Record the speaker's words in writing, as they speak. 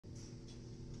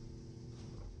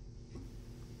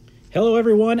Hello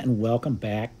everyone and welcome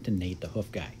back to Nate the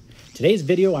Hoof Guy. Today's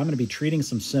video I'm going to be treating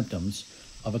some symptoms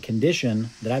of a condition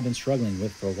that I've been struggling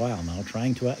with for a while now,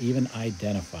 trying to even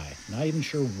identify. Not even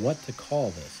sure what to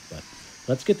call this, but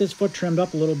let's get this foot trimmed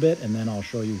up a little bit and then I'll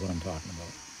show you what I'm talking about.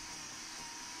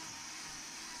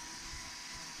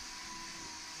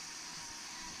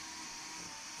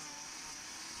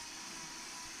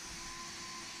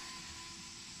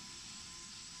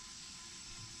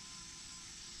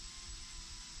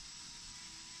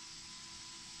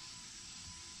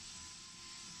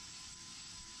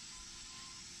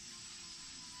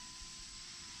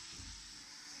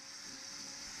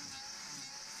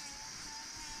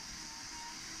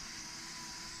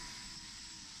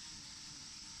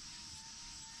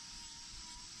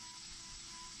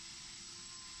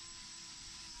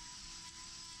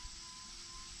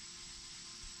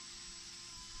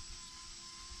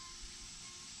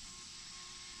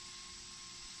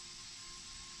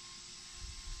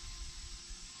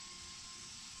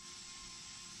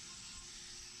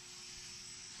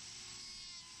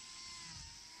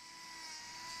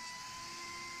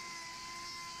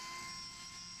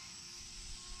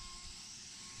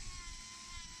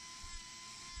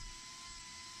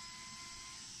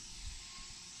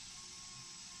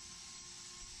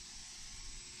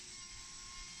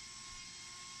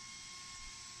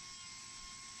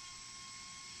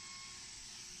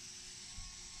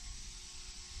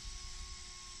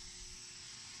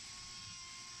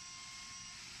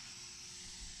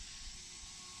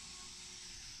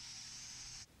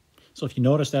 So if you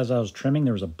noticed as I was trimming,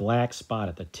 there was a black spot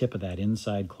at the tip of that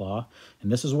inside claw.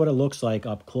 And this is what it looks like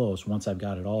up close once I've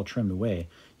got it all trimmed away.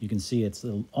 You can see it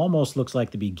almost looks like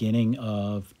the beginning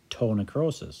of toe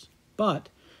necrosis. But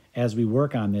as we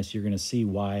work on this, you're going to see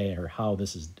why or how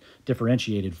this is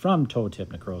differentiated from toe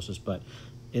tip necrosis. But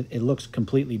it looks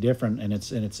completely different, and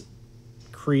it's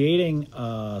creating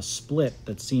a split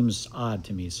that seems odd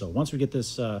to me. So once we get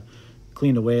this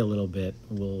cleaned away a little bit,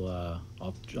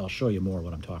 I'll show you more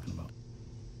what I'm talking about.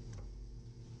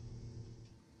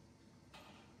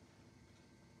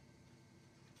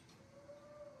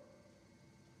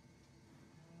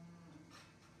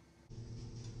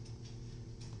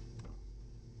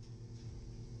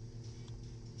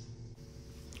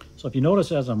 So if you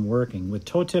notice as I'm working, with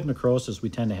toe tip necrosis, we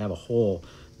tend to have a hole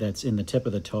that's in the tip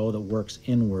of the toe that works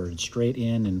inward, straight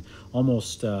in, and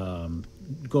almost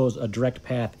goes a direct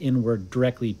path inward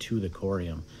directly to the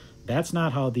corium. That's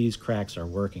not how these cracks are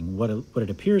working. What it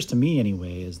appears to me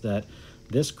anyway is that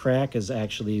this crack is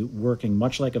actually working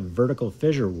much like a vertical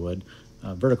fissure would.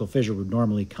 Vertical fissure would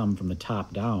normally come from the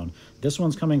top down. This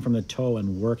one's coming from the toe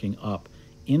and working up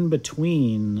in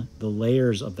between the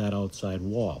layers of that outside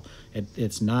wall.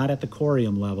 It's not at the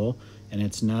corium level, and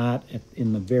it's not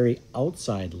in the very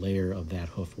outside layer of that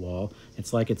hoof wall.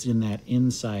 It's like it's in that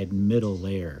inside middle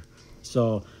layer.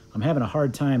 So I'm having a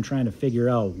hard time trying to figure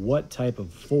out what type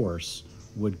of force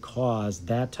would cause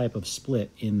that type of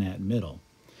split in that middle.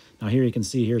 Now here you can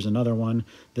see, here's another one.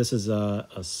 This is a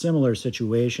similar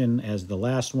situation as the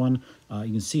last one.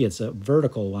 You can see it's a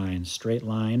vertical line, straight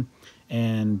line,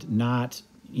 and not,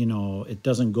 it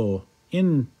doesn't go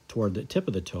in toward the tip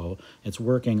of the toe. It's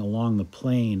working along the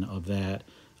plane of that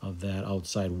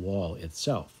outside wall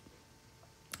itself.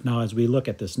 Now as we look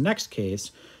at this next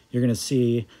case, you're going to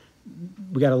see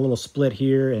we got a little split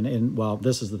here, and well,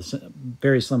 this is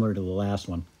very similar to the last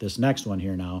one. This next one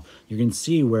here now, you can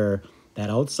see where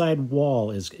that outside wall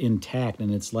is intact,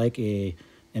 and it's like an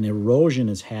erosion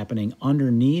is happening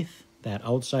underneath that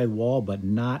outside wall, but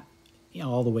not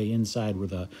all the way inside where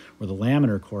the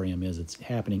laminar corium is. It's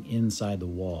happening inside the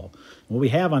wall. And what we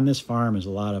have on this farm is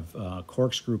a lot of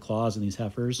corkscrew claws in these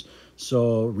heifers,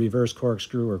 so reverse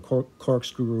corkscrew or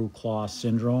corkscrew claw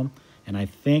syndrome. And I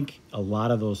think a lot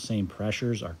of those same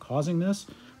pressures are causing this,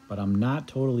 but I'm not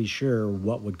totally sure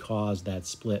what would cause that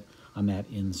split on that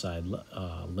inside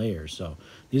layer. So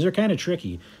these are kind of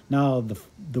tricky. Now,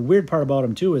 the weird part about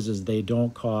them too is they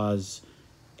don't cause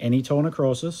any toe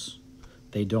necrosis.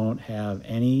 They don't have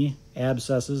any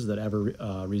abscesses that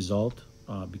ever result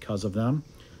because of them.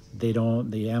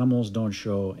 The animals don't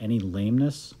show any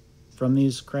lameness from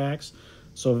these cracks.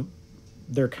 So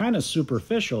they're kind of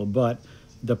superficial, but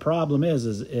the problem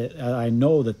is I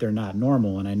know that they're not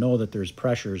normal, and I know that there's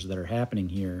pressures that are happening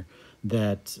here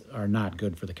that are not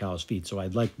good for the cow's feet. So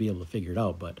I'd like to be able to figure it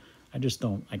out, but I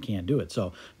can't do it. So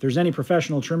if there's any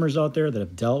professional trimmers out there that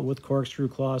have dealt with corkscrew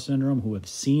claw syndrome, who have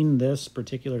seen this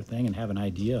particular thing and have an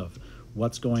idea of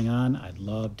what's going on, I'd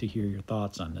love to hear your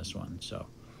thoughts on this one. So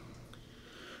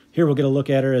here we'll get a look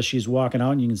at her as she's walking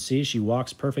out, and you can see she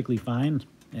walks perfectly fine,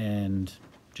 and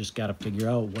just got to figure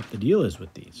out what the deal is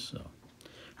with these. So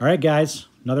All right, guys,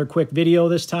 another quick video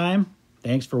this time.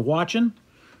 Thanks for watching.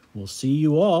 We'll see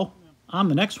you all on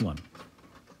the next one.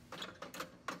 You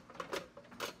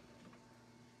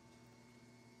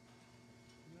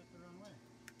went the wrong way.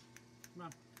 Come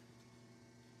on.